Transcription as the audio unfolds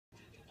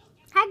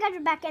guys,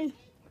 we're back in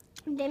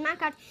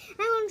Minecraft. I'm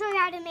going to show you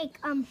how to make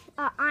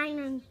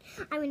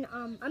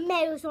a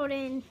metal sword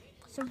in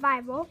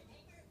survival.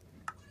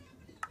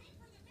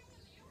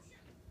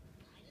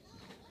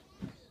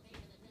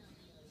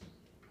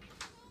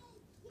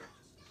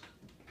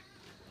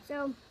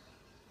 So,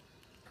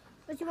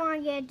 what you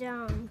want to get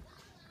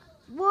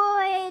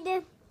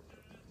wood.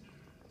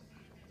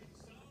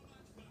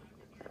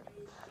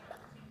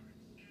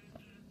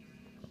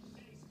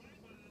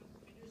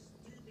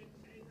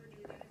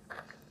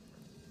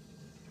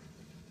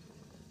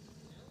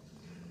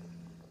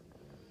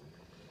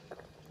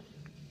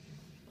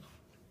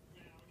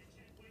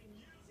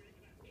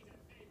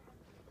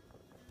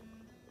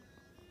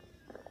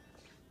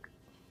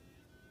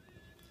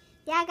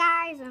 Yeah,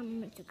 guys,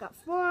 I took out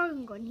 4.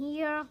 I'm going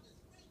here.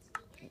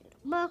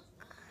 Book.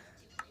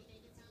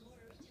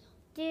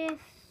 This.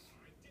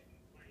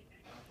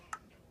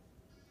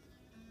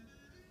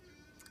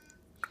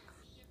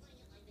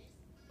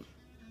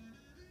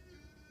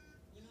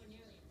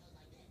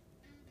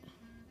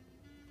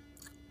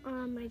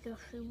 I go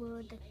through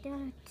wood like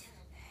that.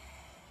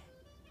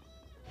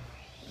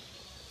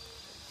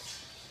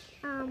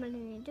 What I'm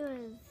gonna do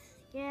is,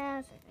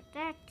 yes, like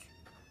that.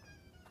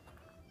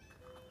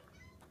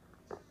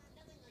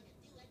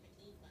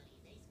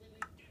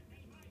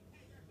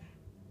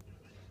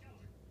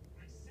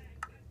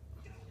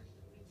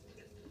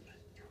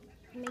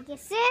 Make it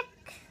sick.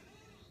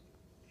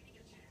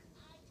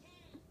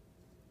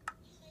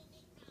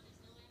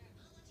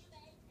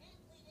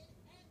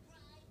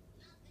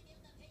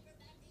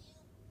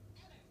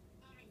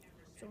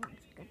 So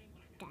let's get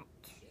that.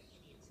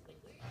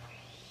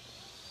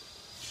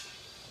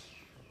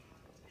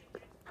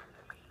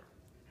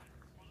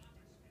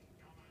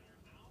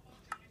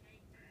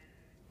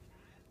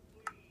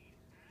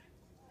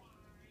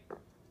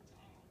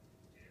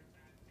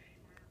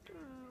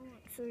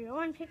 So your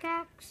one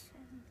pickaxe.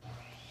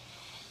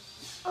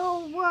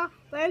 Oh,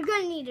 we're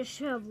gonna need a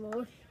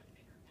shovel.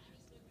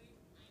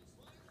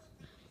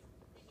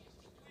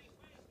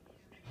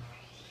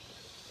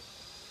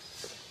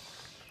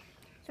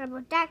 Sorry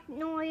about that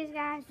noise,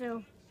 guys.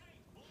 So,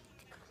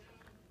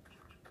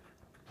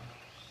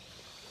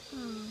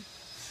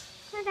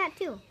 what's that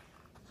too?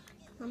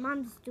 My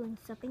mom's doing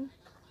something.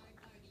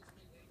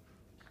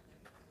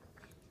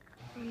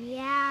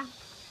 Yeah.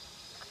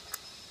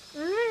 I'm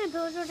gonna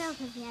build it out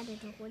because we had to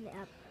hold it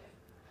up.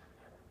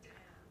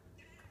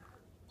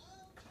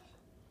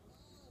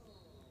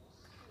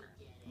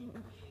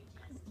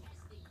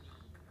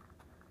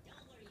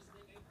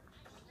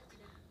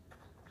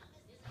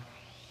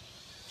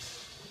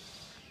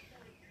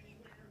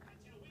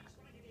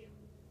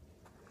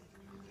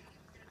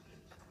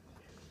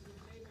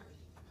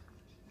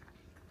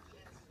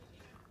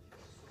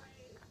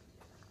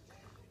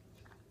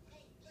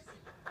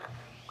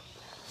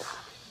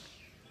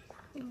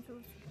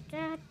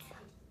 That.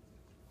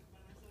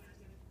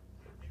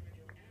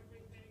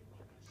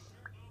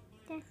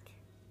 That.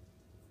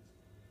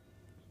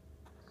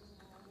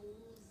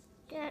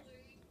 That.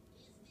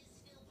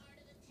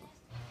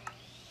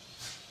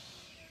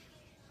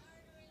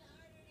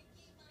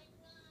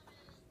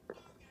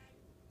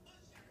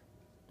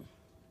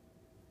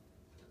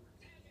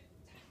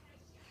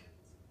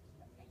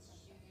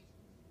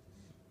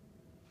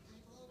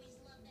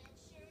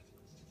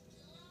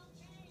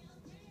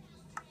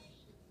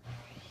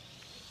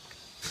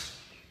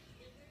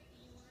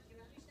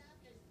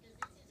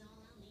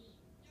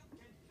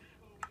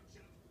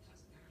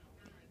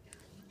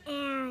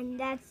 And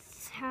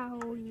that's how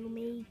you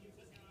make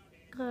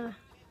a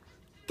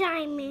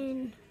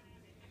diamond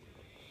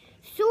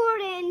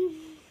sword in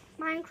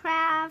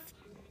Minecraft.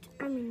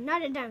 I mean,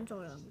 not a diamond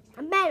sword,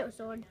 a metal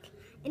sword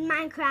in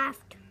Minecraft.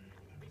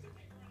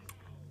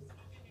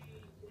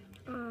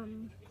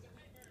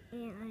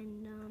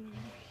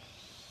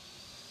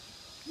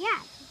 Yeah.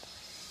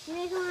 The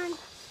next one,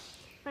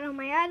 one of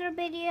my other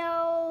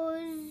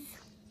videos.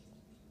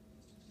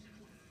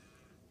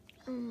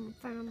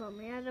 Find about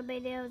my other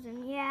videos,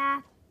 and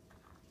yeah.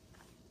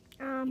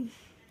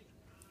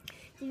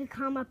 Leave a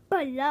comment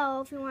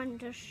below if you want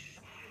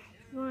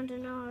to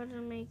know how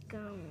to make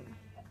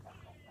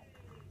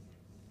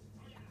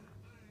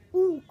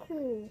ooh,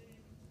 cool.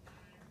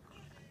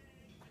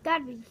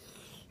 That'd be.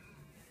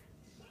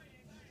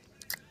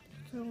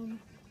 So now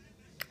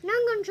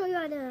I'm gonna show you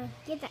how to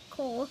get that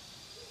coal.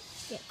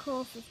 Get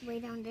coal from way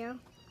down there.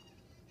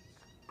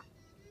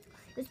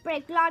 Just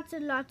break lots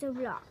and lots of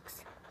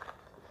blocks.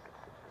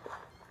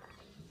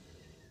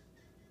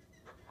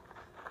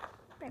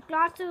 Break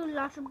lots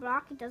of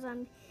blocks.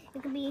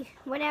 It could be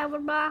whatever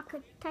block,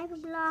 type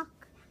of block.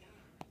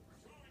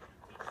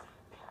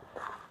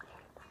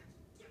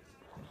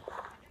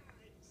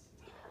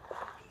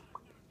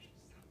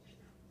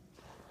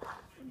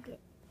 Okay.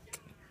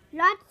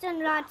 Lots and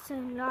lots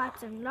and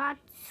lots and lots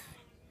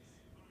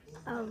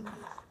of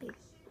paper.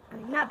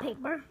 Not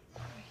paper.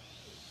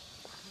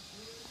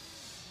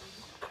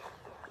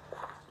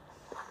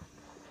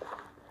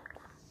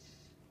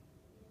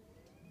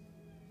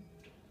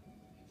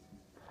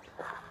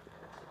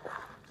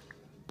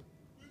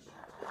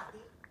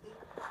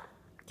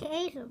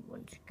 Okay, so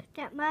once you cut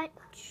that much,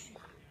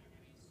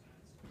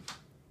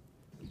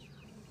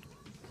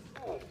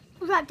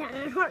 drop down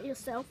and hurt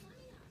yourself.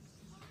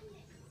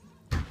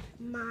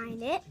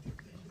 Mine it.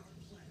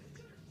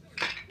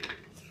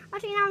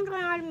 Actually, now I'm going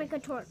to try to make a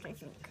torch, I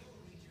think.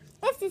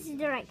 If this is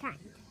the right kind.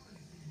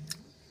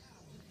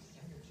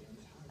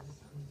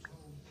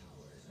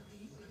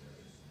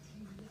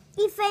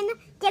 Ethan,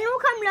 can you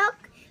come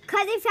look?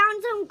 Because I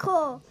found some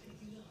coal.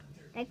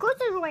 Like, coal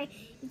is way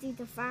easy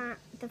to find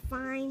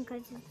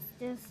because it's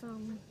just,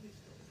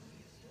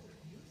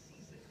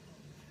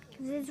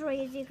 this is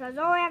really easy because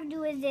all I have to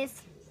do is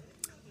this.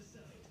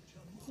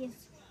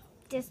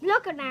 Just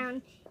look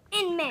around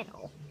in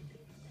metal.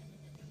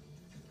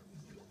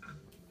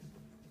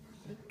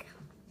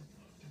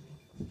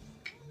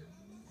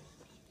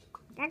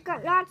 I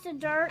got lots of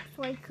dirt,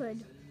 so I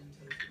could.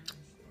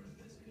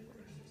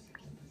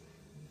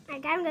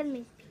 Like, I'm gonna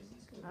make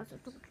lots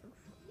of torches.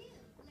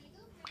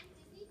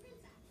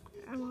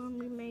 I'm gonna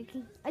be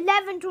making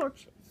 11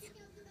 torches.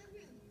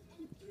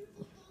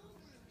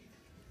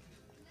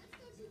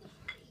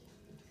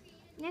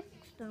 Next,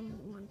 I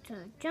want to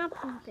jump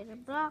into the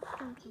block,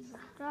 jump into the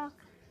block,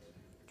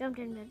 jump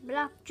into the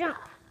block, jump.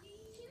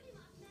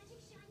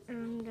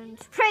 And then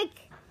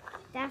strike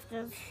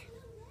after.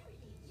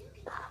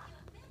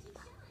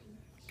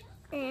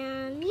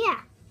 And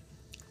yeah.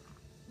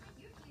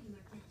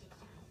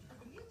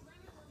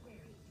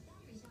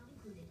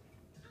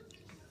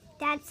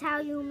 That's how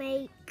you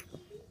make,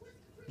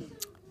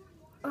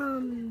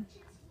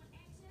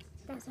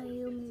 that's how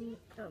you,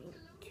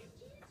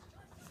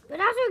 but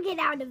also get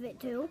out of it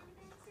too.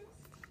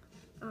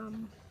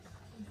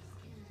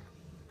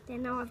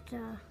 Then I'll have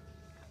to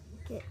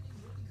get,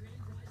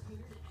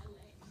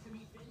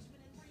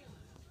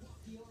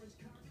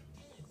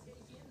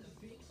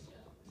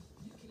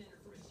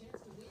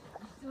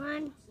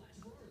 one,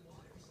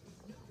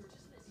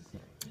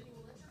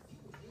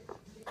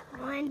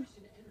 one,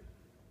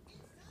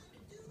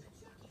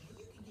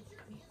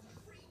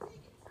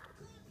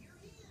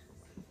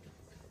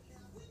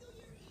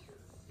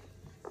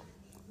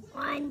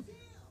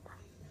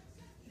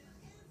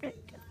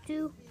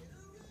 two,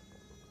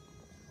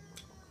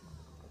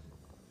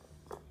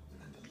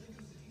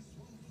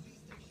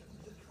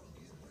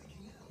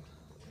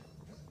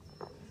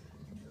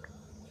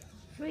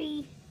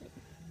 three,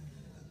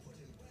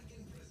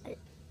 okay.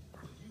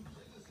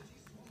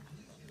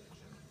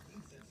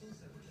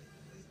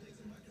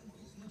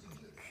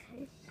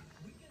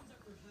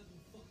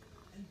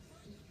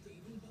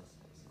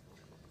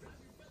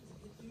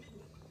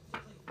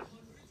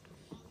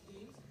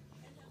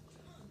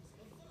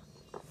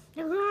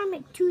 Now we're gonna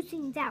make two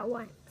things at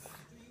once.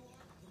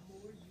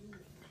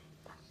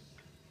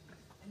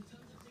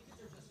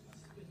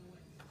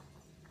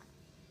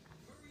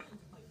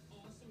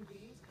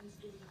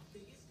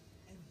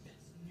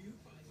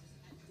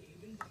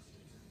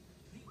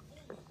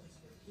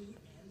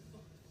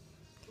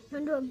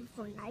 I'm gonna do it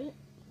before night.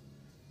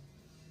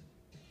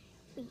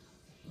 Wait.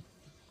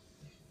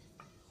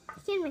 I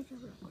can't make it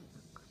real quick.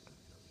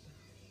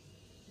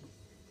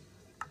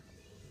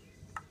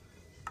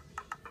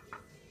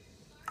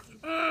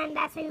 And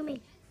that's how you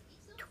make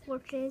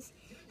torches.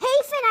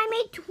 Hey, Finn, I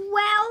made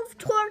 12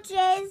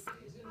 torches.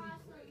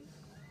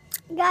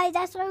 Awesome. Guys,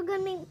 that's why we're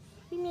going to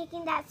be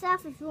making that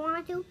stuff if you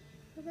want to.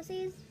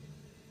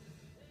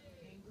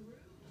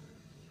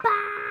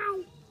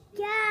 Bye,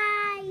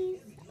 guys.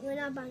 We're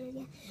not done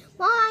yet.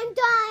 Well, I'm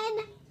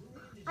done.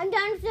 I'm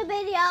done with the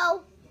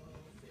video.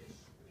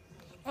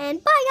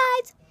 And bye,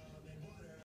 guys.